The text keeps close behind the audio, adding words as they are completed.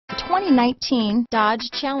2019 Dodge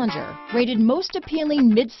Challenger. Rated most appealing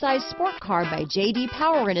midsize sport car by J.D.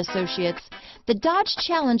 Power and Associates, the Dodge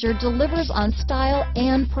Challenger delivers on style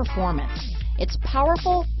and performance. It's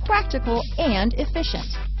powerful, practical, and efficient.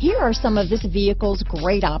 Here are some of this vehicle's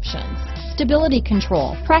great options: stability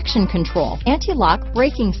control, traction control, anti-lock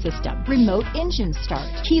braking system, remote engine start,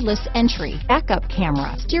 keyless entry, backup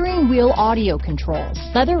camera, steering wheel audio controls,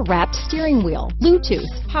 leather-wrapped steering wheel,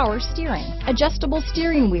 Bluetooth, power steering, adjustable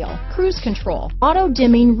steering wheel, cruise control,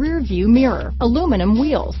 auto-dimming rear view mirror, aluminum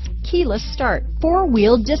wheels, keyless start,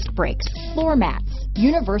 four-wheel disc brakes, floor mats,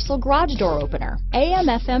 universal garage door opener,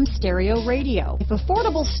 AM/FM stereo radio. If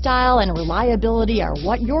affordable style and reliability are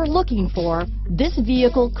what you're looking for, this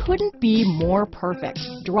vehicle couldn't be more perfect.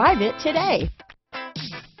 Drive it today.